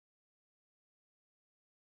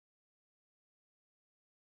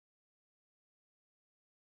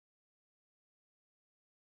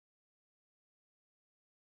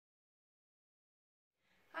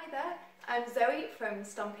Hi there, I'm Zoe from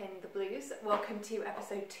Stompin the Blues. Welcome to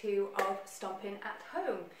episode 2 of Stompin at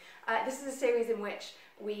Home. This is a series in which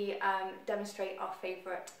we demonstrate our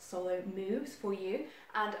favourite solo moves for you,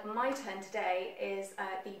 and my turn today is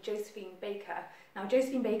the Josephine Baker. Now,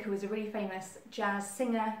 Josephine Baker was a really famous jazz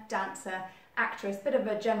singer, dancer, actress, bit of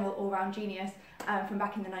a general all-round genius from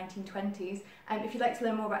back in the 1920s. If you'd like to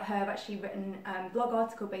learn more about her, I've actually written a blog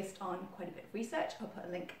article based on quite a bit of research. I'll put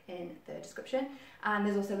a link in the description, and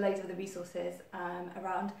there's also loads of other resources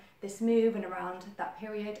around this move and around that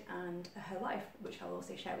period and her life, which I'll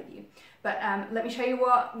also share with you. But let me show you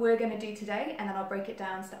what we're going to do today, and then I'll break it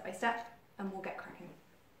down step by step and we'll get cracking.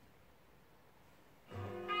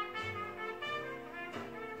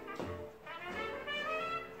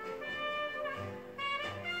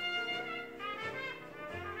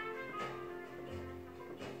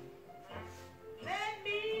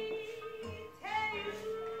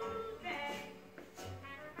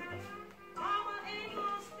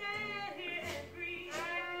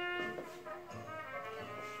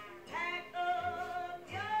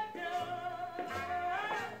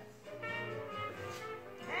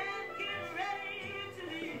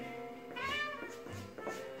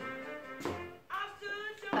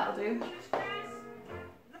 That'll do.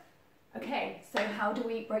 Okay, so how do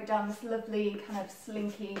we break down this lovely kind of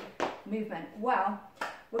slinky movement? Well,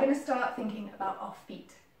 we're going to start thinking about our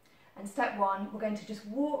feet. And step one, we're going to just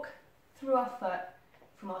walk through our foot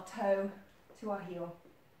from our toe to our heel.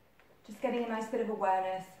 Just getting a nice bit of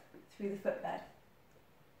awareness through the footbed.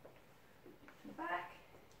 Back.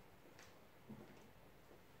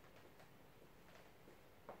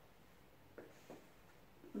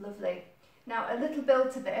 Lovely. Now, a little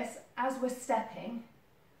build to this, as we're stepping,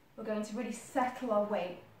 we're going to really settle our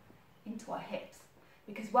weight into our hips,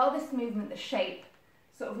 because while this movement, the shape,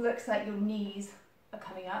 sort of looks like your knees are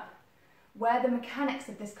coming up, where the mechanics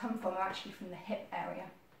of this come from are actually from the hip area.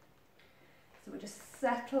 So we're just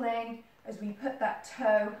settling as we put that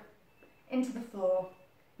toe into the floor.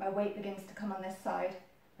 My weight begins to come on this side,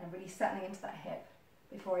 and really settling into that hip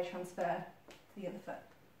before I transfer to the other foot.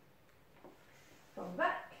 From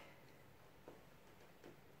back.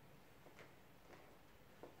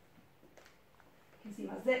 You can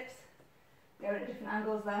see my zips going at different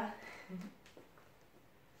angles there.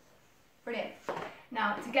 Brilliant.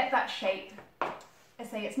 Now, to get that shape, I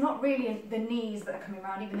say it's not really the knees that are coming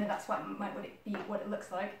around, even though that's what it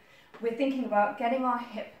looks like. We're thinking about getting our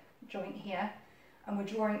hip joint here, and we're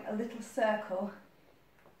drawing a little circle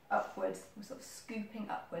upwards. We're sort of scooping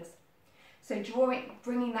upwards. So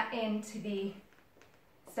bringing that into the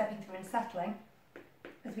stepping through and settling.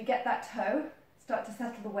 As we get that toe, start to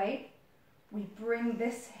settle the weight, we bring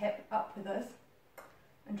this hip up with us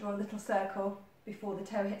and draw a little circle before the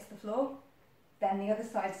toe hits the floor. Then the other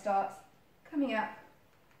side starts coming up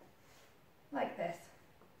like this.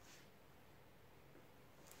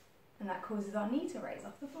 And that causes our knee to raise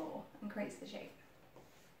off the floor and creates the shape.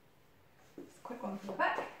 Just a quick one from the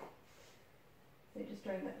back. So just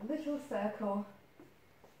drawing that little circle.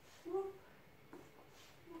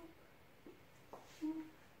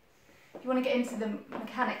 If you want to get into the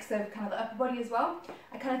mechanics of kind of the upper body as well,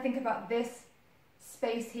 I kind of think about this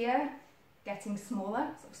space here getting smaller,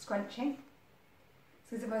 sort of scrunching.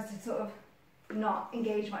 So as opposed to sort of not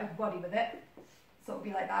engage my upper body with it, sort of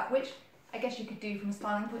be like that, which I guess you could do from a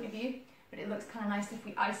styling point of view, but it looks kind of nice if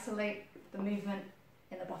we isolate the movement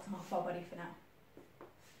in the bottom half of our body for now.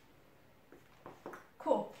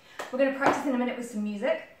 Cool. We're going to practice in a minute with some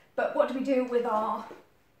music, but what do we do with our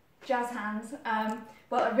jazz hands?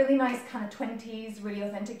 Well, a really nice kind of 20s, really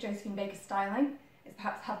authentic Josephine Baker styling is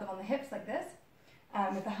perhaps have them on the hips like this,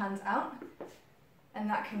 with the hands out, and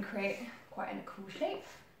that can create quite a cool shape.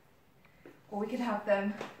 Or we could have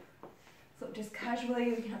them sort of just casually,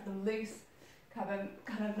 we can have them loose, have a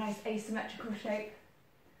kind of nice asymmetrical shape.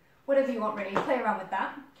 Whatever you want really, play around with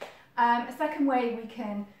that. A second way we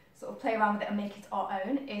can sort of play around with it and make it our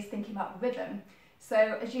own is thinking about rhythm.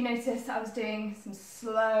 So as you notice, I was doing some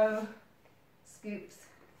slow scoops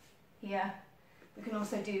here. We can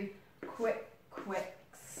also do quick, quick,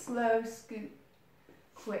 slow scoop,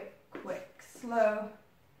 quick, quick, slow,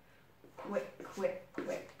 quick, quick,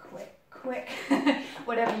 quick, quick, quick,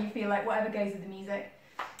 whatever you feel like, whatever goes with the music.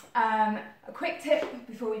 A quick tip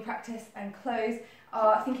before we practice and close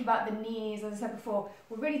are thinking about the knees. As I said before,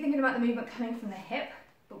 we're really thinking about the movement coming from the hip,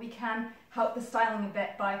 but we can help the styling a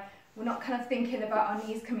bit by, we're not kind of thinking about our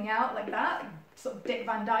knees coming out like that, sort of Dick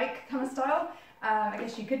Van Dyke kind of style. I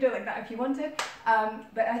guess you could do it like that if you wanted,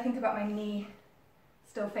 but I think about my knee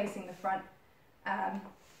still facing the front,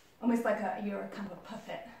 almost like you're kind of a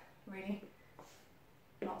puppet, really,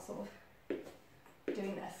 not sort of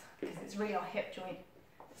doing this, because it's really our hip joint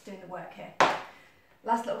that's doing the work here.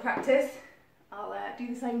 Last little practice, I'll do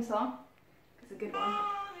the same song, it's a good one.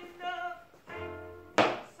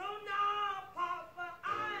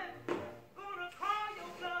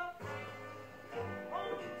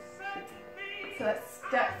 So let's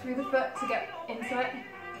step through the foot to get into it.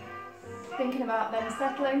 Thinking about then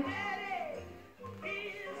settling.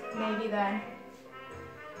 Maybe then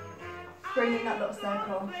bringing that little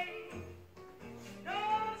circle.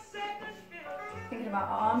 Thinking about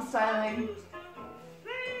arm styling.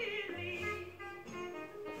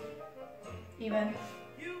 Even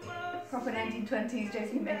proper 1920s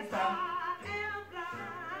Josephine Baker style.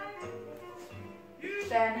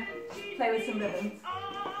 Then play with some rhythms.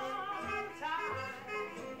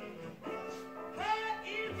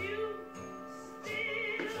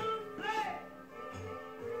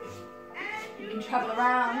 You can travel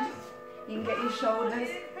around, you can get your shoulders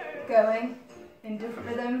going in different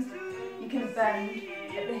rhythms, you can bend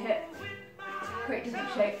at the hip, create different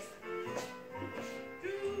shapes.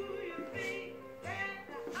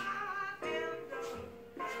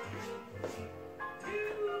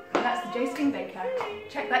 And that's the Josephine Baker.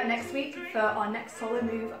 Check back next week for our next solo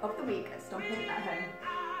move of the week at Stompin at Home.